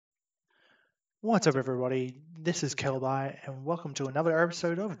What's up, everybody? This is Kelby, and welcome to another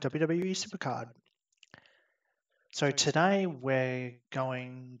episode of WWE Supercard. So, today we're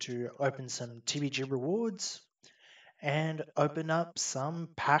going to open some TBG rewards and open up some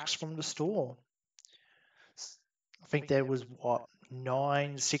packs from the store. I think there was,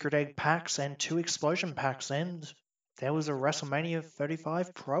 9 Secret Egg packs and 2 Explosion packs, and there was a WrestleMania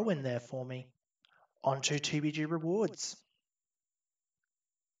 35 Pro in there for me. On to TBG rewards.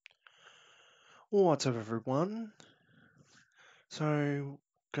 What's up, everyone? So,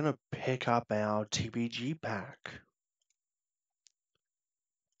 gonna pick up our TBG pack.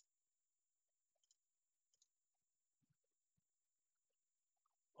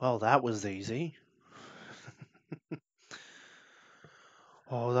 Well, that was easy.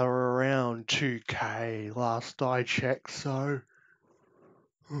 Oh, they were around 2k last I checked, so...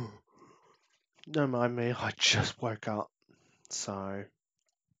 Don't mind me, I just woke up. So...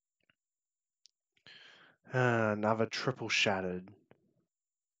 another triple shattered.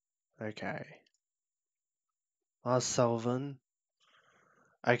 Okay. Lars Sullivan.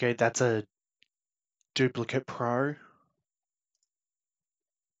 Okay, that's a duplicate pro.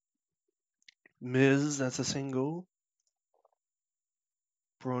 Miz, that's a single.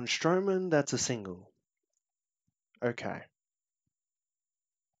 Braun Strowman, that's a single. Okay.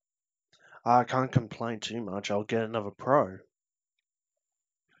 I can't complain too much, I'll get another pro.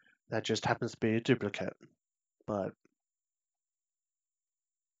 That just happens to be a duplicate. But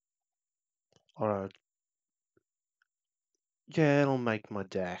yeah, it'll make my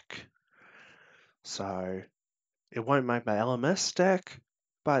deck. So it won't make my LMS deck,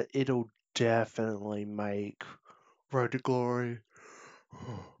 but it'll definitely make Road to Glory.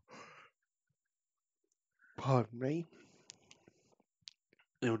 Pardon me.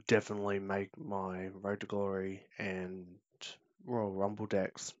 It'll definitely make my Road to Glory and Royal Rumble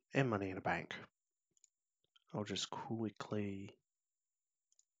decks and Money in the Bank. I'll just quickly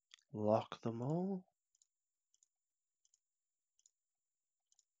lock them all.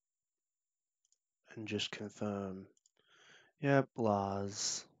 And just confirm. Yep,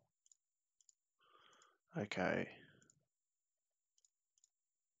 Lars. Okay.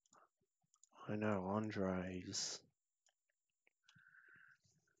 I know, Andres.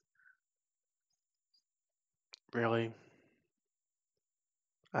 Really?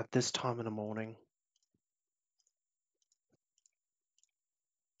 At this time in the morning?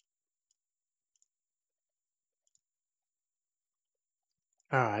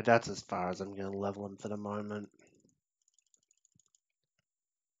 Alright, that's as far as I'm going to level him for the moment.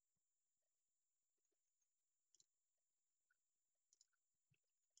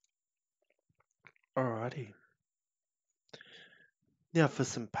 Alrighty. Now for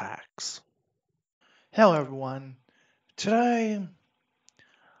some packs. Hello, everyone. Today,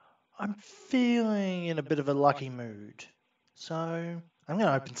 I'm feeling in a bit of a lucky mood, so I'm going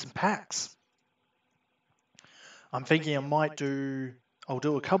to open some packs. I'm thinking I'll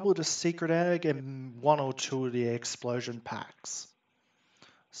do a couple of the Secret Egg and 1 or 2 of the Egg-splosion packs.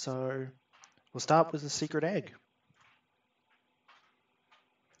 So, we'll start with the Secret Egg.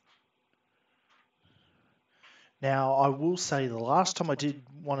 Now, I will say the last time I did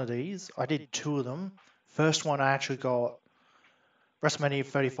one of these, I did 2 of them. First one I actually got WrestleMania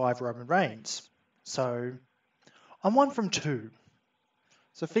 35 Roman Reigns. So, I'm 1 from 2.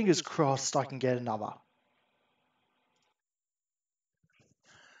 So fingers crossed I can get another.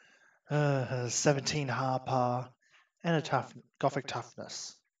 17 Harper and a Gothic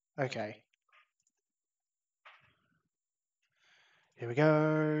Toughness. Okay. Here we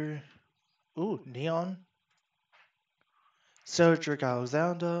go. Ooh, Neon. Cedric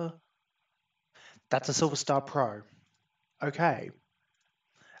Alexander. That's a Silver Star Pro. Okay.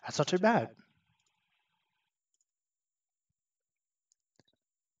 That's not too bad.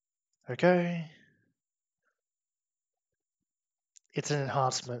 Okay. It's an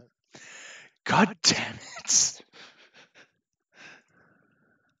enhancement. God damn it.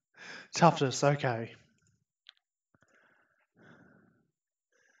 Toughness, okay.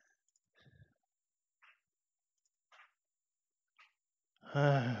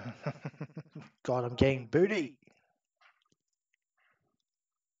 God, I'm getting booty.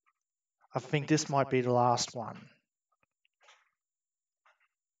 I think this might be the last one.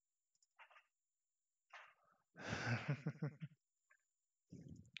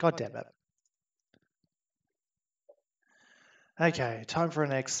 God damn it. Okay, time for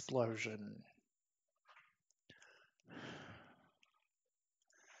an explosion.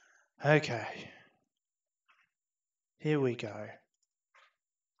 Okay. Here we go.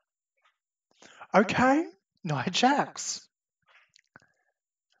 Okay, 9 jacks.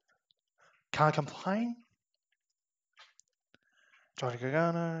 can't complain. Johnny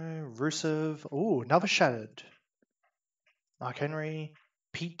Gargano, Rusev. Ooh, another shattered. Mark Henry,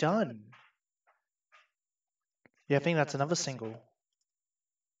 Pete Dunne. Yeah, I think that's another single.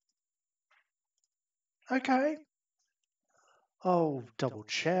 Okay. Oh, double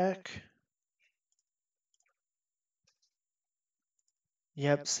check.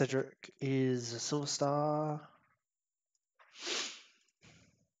 Yep, Cedric is a Silver Star.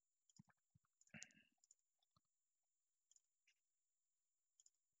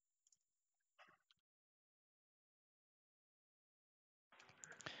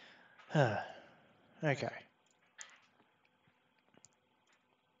 Okay.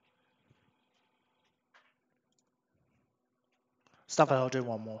 Stop it, I'll do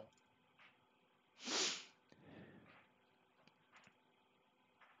one more.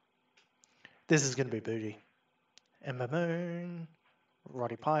 This is going to be booty. Ember Moon,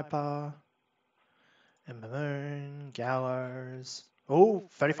 Roddy Piper, Ember Moon, Gallows. Oh,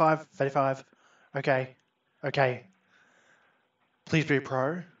 35, 35. Okay, okay. Please be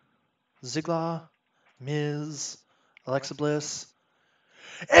pro. Ziggler, Miz, Alexa Bliss.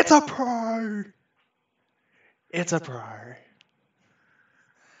 It's a pro! It's a pro.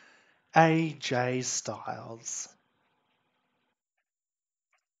 AJ Styles.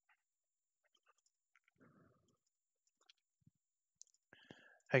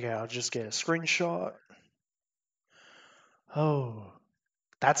 Okay, I'll just get a screenshot. Oh,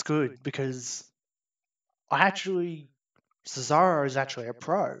 that's good because Cesaro is actually a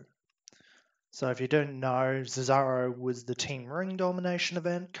pro. So if you don't know, Cesaro was the Team Ring Domination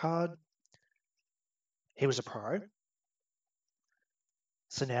event card. He was a pro.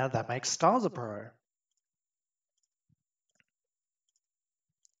 So now that makes Styles a pro.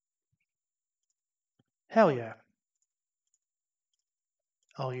 Hell yeah.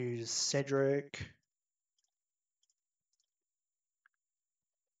 I'll use Cedric.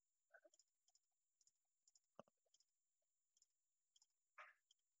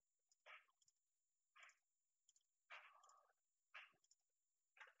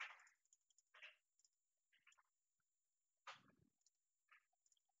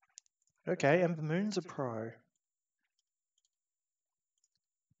 Okay, Ember Moon's a pro.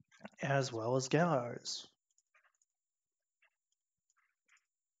 As well as Gallows.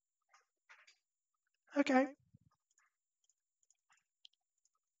 Okay.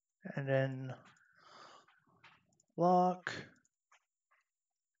 And then Lock.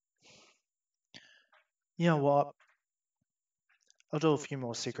 You know what? I'll do a few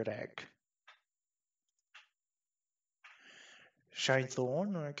more Secret Egg. Shane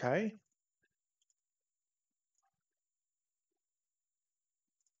Thorne, okay.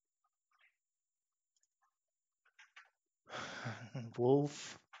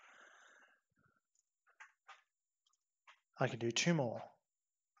 Wolf. I can do two more.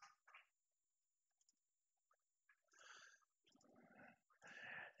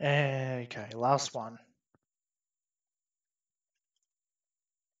 Okay, last one.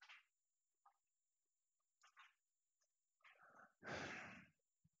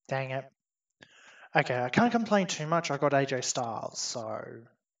 Dang it. Okay, I can't complain too much. I got AJ Styles, so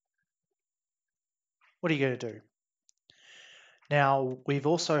what are you going to do? Now, we've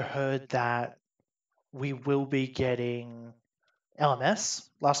also heard that we will be getting LMS,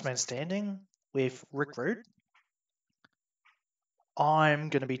 Last Man Standing, with Rick Rude. I'm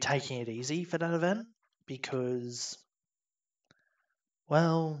going to be taking it easy for that event because,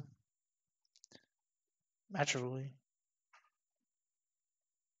 well, naturally.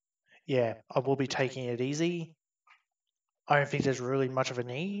 Yeah, I will be taking it easy. I don't think there's really much of a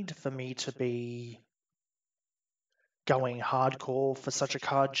need for me to be going hardcore for such a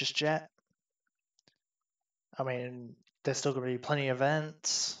card just yet. I mean, there's still going to be plenty of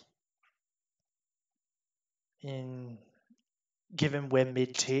events. Given we're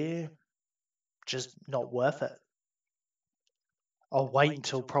mid-tier, just not worth it. I'll wait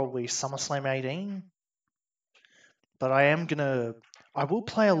until probably SummerSlam 18. But I will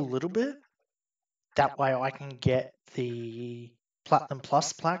play a little bit. That way I can get the Platinum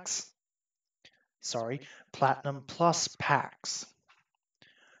Plus packs. Platinum Plus packs.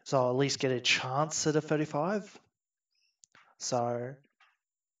 So I'll at least get a chance at a 35. So,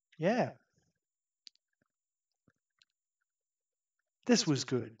 yeah. This was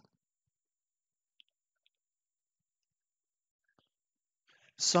good.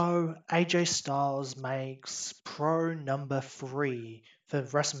 So, AJ Styles makes pro number 3 for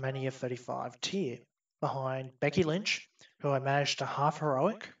WrestleMania 35 tier, behind Becky Lynch, who I managed to half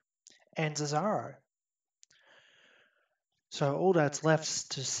heroic, and Cesaro. So all that's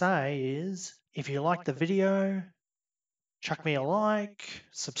left to say is, if you like the video, chuck me a like,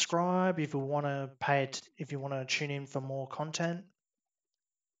 subscribe if you want to tune in for more content,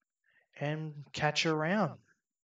 and catch you around.